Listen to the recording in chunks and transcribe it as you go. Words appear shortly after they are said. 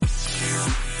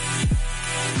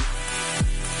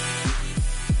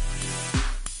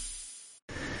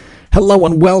Hello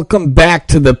and welcome back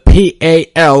to the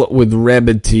PAL with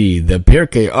Rebbe T, the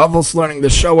Pirkei Avos learning the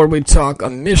show where we talk a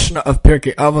Mishnah of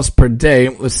Pirkei Avos per day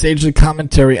with sagely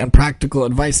commentary and practical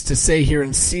advice to say here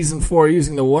in season 4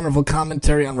 using the wonderful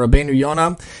commentary on Rabbeinu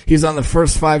Yonah. He's on the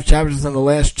first 5 chapters and the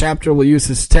last chapter. We'll use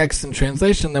his text and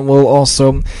translation, then we'll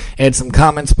also add some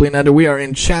comments. We are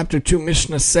in chapter 2,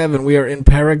 Mishnah 7. We are in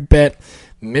Perek Bet,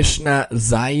 Mishnah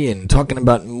Zayin, talking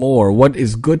about more. What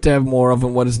is good to have more of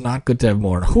and what is not good to have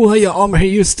more. Huhaya Omer, he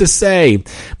used to say,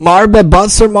 Marbe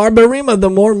Basar, Marbe Rima, the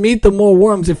more meat, the more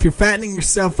worms. If you're fattening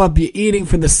yourself up, you're eating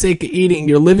for the sake of eating,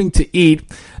 you're living to eat,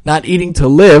 not eating to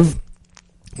live.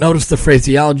 Notice the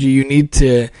phraseology, you need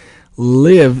to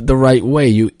live the right way.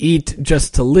 You eat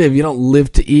just to live. You don't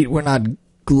live to eat. We're not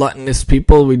gluttonous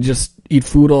people. We just eat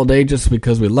food all day just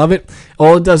because we love it.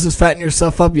 All it does is fatten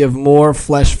yourself up. You have more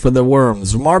flesh for the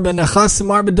worms. Marbe Nechas,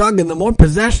 Marbe Dagan. The more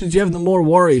possessions you have, the more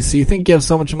worries. So you think you have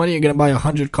so much money, you're going to buy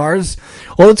 100 cars.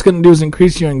 All it's going to do is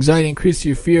increase your anxiety, increase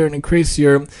your fear, and increase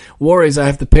your worries. I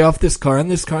have to pay off this car, and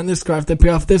this car, and this car. I have to pay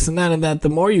off this and that and that. The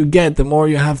more you get, the more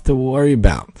you have to worry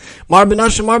about. Marbe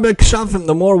Nasha, Marbe Kshafim.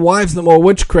 The more wives, the more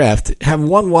witchcraft. Have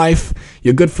one wife,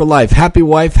 you're good for life. Happy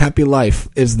wife, happy life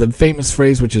is the famous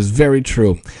phrase, which is very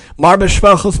true. Marbe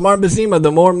Shvachos, Marbe Zima.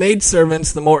 The more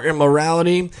maidservants, the more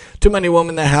immorality. Too many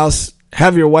women in the house.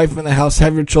 Have your wife in the house.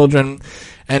 Have your children.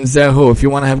 And Zehu. If you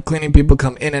want to have cleaning people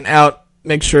come in and out,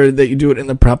 make sure that you do it in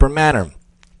the proper manner.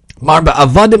 Marba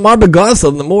Avadim, Marba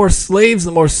Gazal. The more slaves,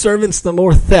 the more servants, the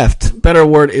more theft. Better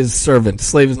word is servant.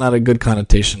 Slave is not a good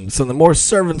connotation. So the more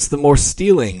servants, the more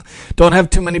stealing. Don't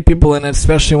have too many people in it,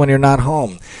 especially when you're not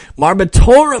home. Marba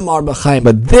Torah, Marba Chaim.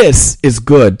 But this is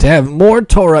good. To have more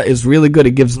Torah is really good.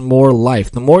 It gives more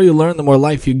life. The more you learn, the more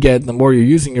life you get. The more you're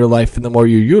using your life, and the more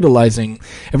you're utilizing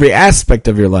every aspect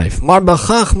of your life. Marba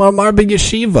Chachma, Marba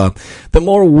Yeshiva. The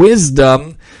more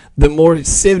wisdom, the more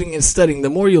sitting and studying, the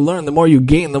more you learn, the more you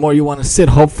gain, the more you want to sit,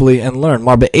 hopefully, and learn.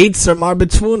 Marba Eitzer, Marba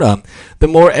Tvuna. The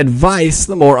more advice,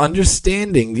 the more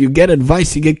understanding. You get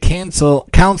advice, you get counsel,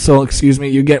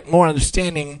 you get more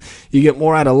understanding, you get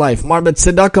more out of life. Marba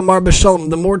Tzedakah, Marba Shalom.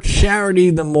 The more charity,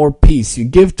 the more peace. You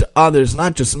give to others,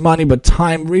 not just money, but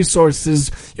time,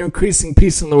 resources. You're increasing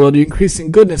peace in the world. You're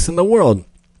increasing goodness in the world.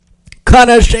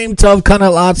 Kana Shem Tov, Kana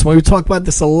Latzma. We talk about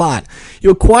this a lot. You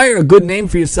acquire a good name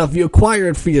for yourself. You acquire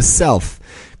it for yourself.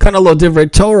 Kana lo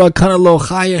divrei Torah, kana lo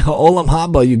chaya ha'olam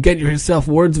haba. You get yourself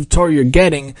words of Torah. You're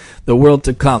getting the world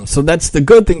to come. So that's the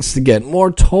good things to get.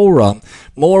 More Torah,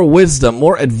 more wisdom,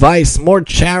 more advice, more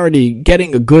charity,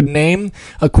 getting a good name,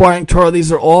 acquiring Torah.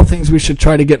 These are all things we should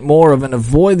try to get more of and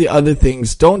avoid the other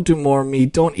things. Don't do more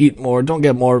meat. Don't eat more. Don't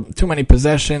get more. Too many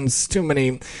possessions. Too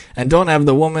many. And don't have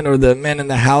the woman or the men in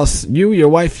the house. You, your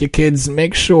wife, your kids,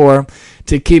 make sure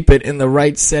to keep it in the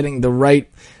right setting, the right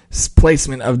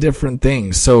placement of different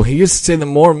things. So he used to say the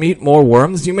more meat, more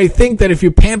worms. You may think that if you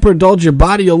pamper, indulge your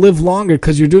body, you'll live longer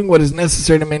because you're doing what is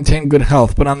necessary to maintain good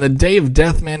health. But on the day of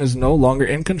death, man is no longer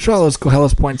in control. As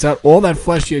Koheles points out, all that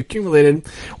flesh he accumulated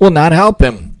will not help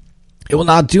him. It will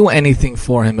not do anything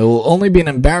for him. It will only be an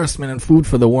embarrassment and food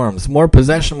for the worms. More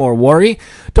possession, more worry.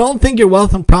 Don't think your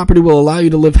wealth and property will allow you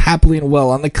to live happily and well.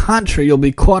 On the contrary, you'll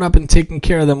be caught up in taking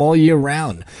care of them all year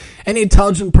round. Any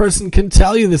intelligent person can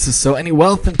tell you this is so. Any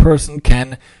wealthy person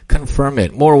can confirm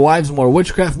it. More wives, more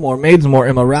witchcraft, more maids, more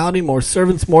immorality, more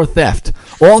servants, more theft.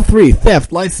 All three,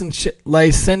 theft,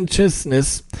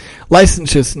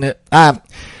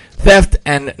 theft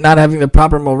and not having the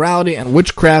proper morality and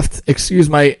witchcraft, excuse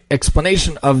my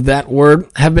explanation of that word,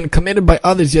 have been committed by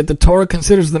others, yet the Torah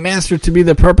considers the master to be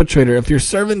the perpetrator. If your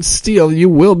servants steal, you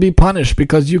will be punished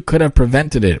because you could have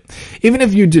prevented it. Even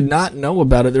if you did not know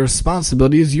about it, the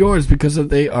responsibility is yours because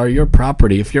they are your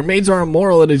property. If your maids are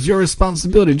immoral, it is your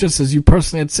responsibility, just as you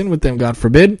personally had sinned with them, God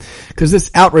forbid, because this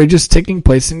outrage is taking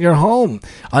place in your home,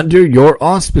 under your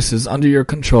auspices, under your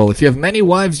control. If you have many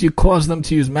wives, you cause them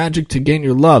to use magic to gain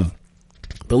your love.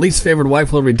 The least favored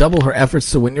wife will redouble her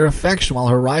efforts to win your affection, while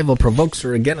her rival provokes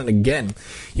her again and again.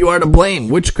 You are to blame.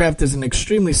 Witchcraft is an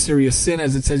extremely serious sin,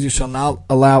 as it says you shall not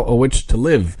allow a witch to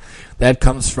live. That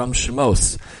comes from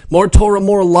Shemos. More Torah,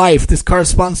 more life. This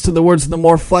corresponds to the words, the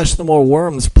more flesh, the more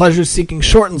worms. Pleasure-seeking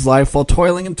shortens life, while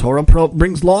toiling in Torah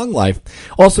brings long life.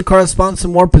 Also corresponds to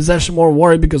more possession, more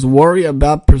worry, because worry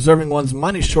about preserving one's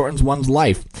money shortens one's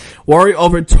life. Worry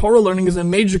over Torah learning is a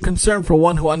major concern for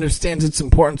one who understands its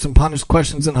importance and ponders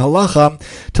questions in halacha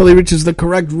till he reaches the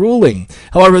correct ruling.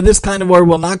 However, this kind of worry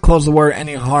will not cause the worry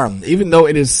any harm. Even though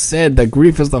it is said that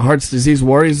grief is the heart's disease,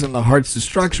 worry is in the heart's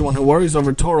destruction, one who worries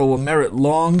over Torah will merit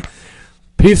long,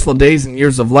 peaceful days and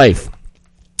years of life.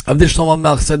 Of this, Shlomo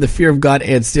Melech said, the fear of God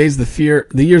adds days, the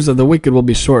years of the wicked will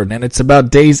be shortened. And it's about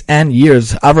days and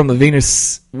years. Avram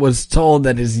Avinu was told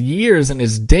that his years and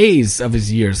his days of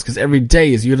his years, because every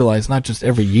day is utilized, not just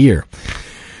every year.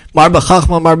 Marba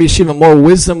Chachma, Marba Yeshiva, more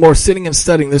wisdom, more sitting and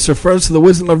studying. This refers to the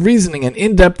wisdom of reasoning and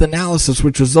in-depth analysis,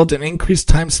 which result in increased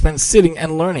time spent sitting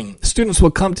and learning. Students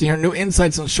will come to hear new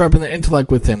insights and sharpen their intellect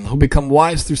with him, who become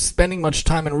wise through spending much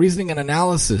time in reasoning and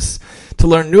analysis. To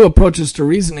learn new approaches to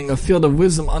reasoning, a field of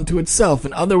wisdom unto itself.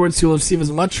 In other words, he will receive as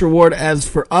much reward as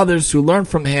for others who learn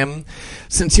from him,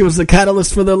 since he was the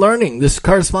catalyst for their learning. This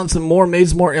corresponds to more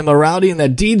maids, more immorality, and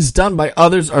that deeds done by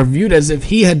others are viewed as if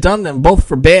he had done them, both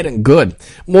for bad and good.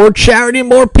 More charity,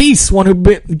 more peace. One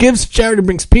who gives charity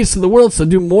brings peace to the world, so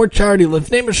do more charity.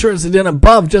 Lifnei Mashur is then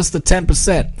above just the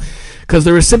 10%, because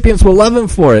the recipients will love him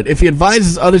for it. If he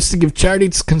advises others to give charity,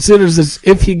 it's considered as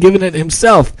if he'd given it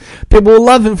himself. People will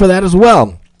love him for that as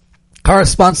well.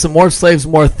 Corresponds to more slaves,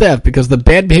 more theft, because the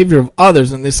bad behavior of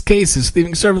others, in this case, his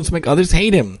thieving servants, make others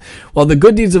hate him, while the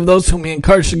good deeds of those whom he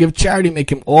encouraged to give charity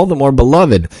make him all the more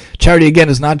beloved. Charity, again,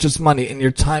 is not just money. In your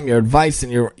time, your advice,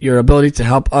 and your ability to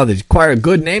help others. You acquire a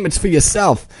good name, it's for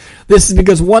yourself. This is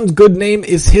because one's good name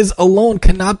is his alone,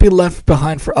 cannot be left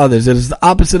behind for others. It is the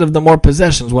opposite of the more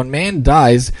possessions. When man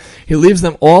dies, he leaves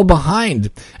them all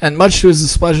behind, and much to his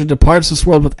displeasure departs this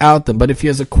world without them. But if he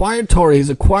has acquired Torah, he's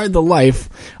acquired the life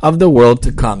of the world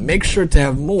to come. Make sure to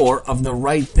have more of the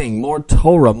right thing, more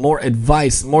Torah, more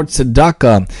advice, more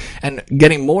tzedakah, and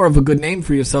getting more of a good name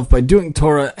for yourself by doing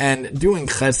Torah and doing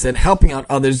chesed, helping out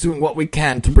others, doing what we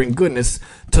can to bring goodness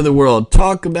to the world.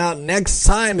 Talk about next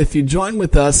time, if you join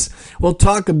with us, we'll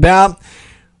talk about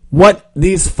what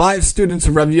these 5 students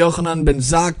of Rabbi Yochanan ben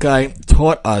Zakkai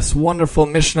taught us. Wonderful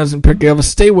Mishnahs and Pirkei Avos.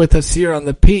 Stay with us here on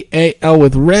the PAL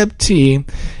with Reb T,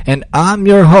 and I'm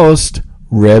your host,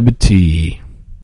 Reb T.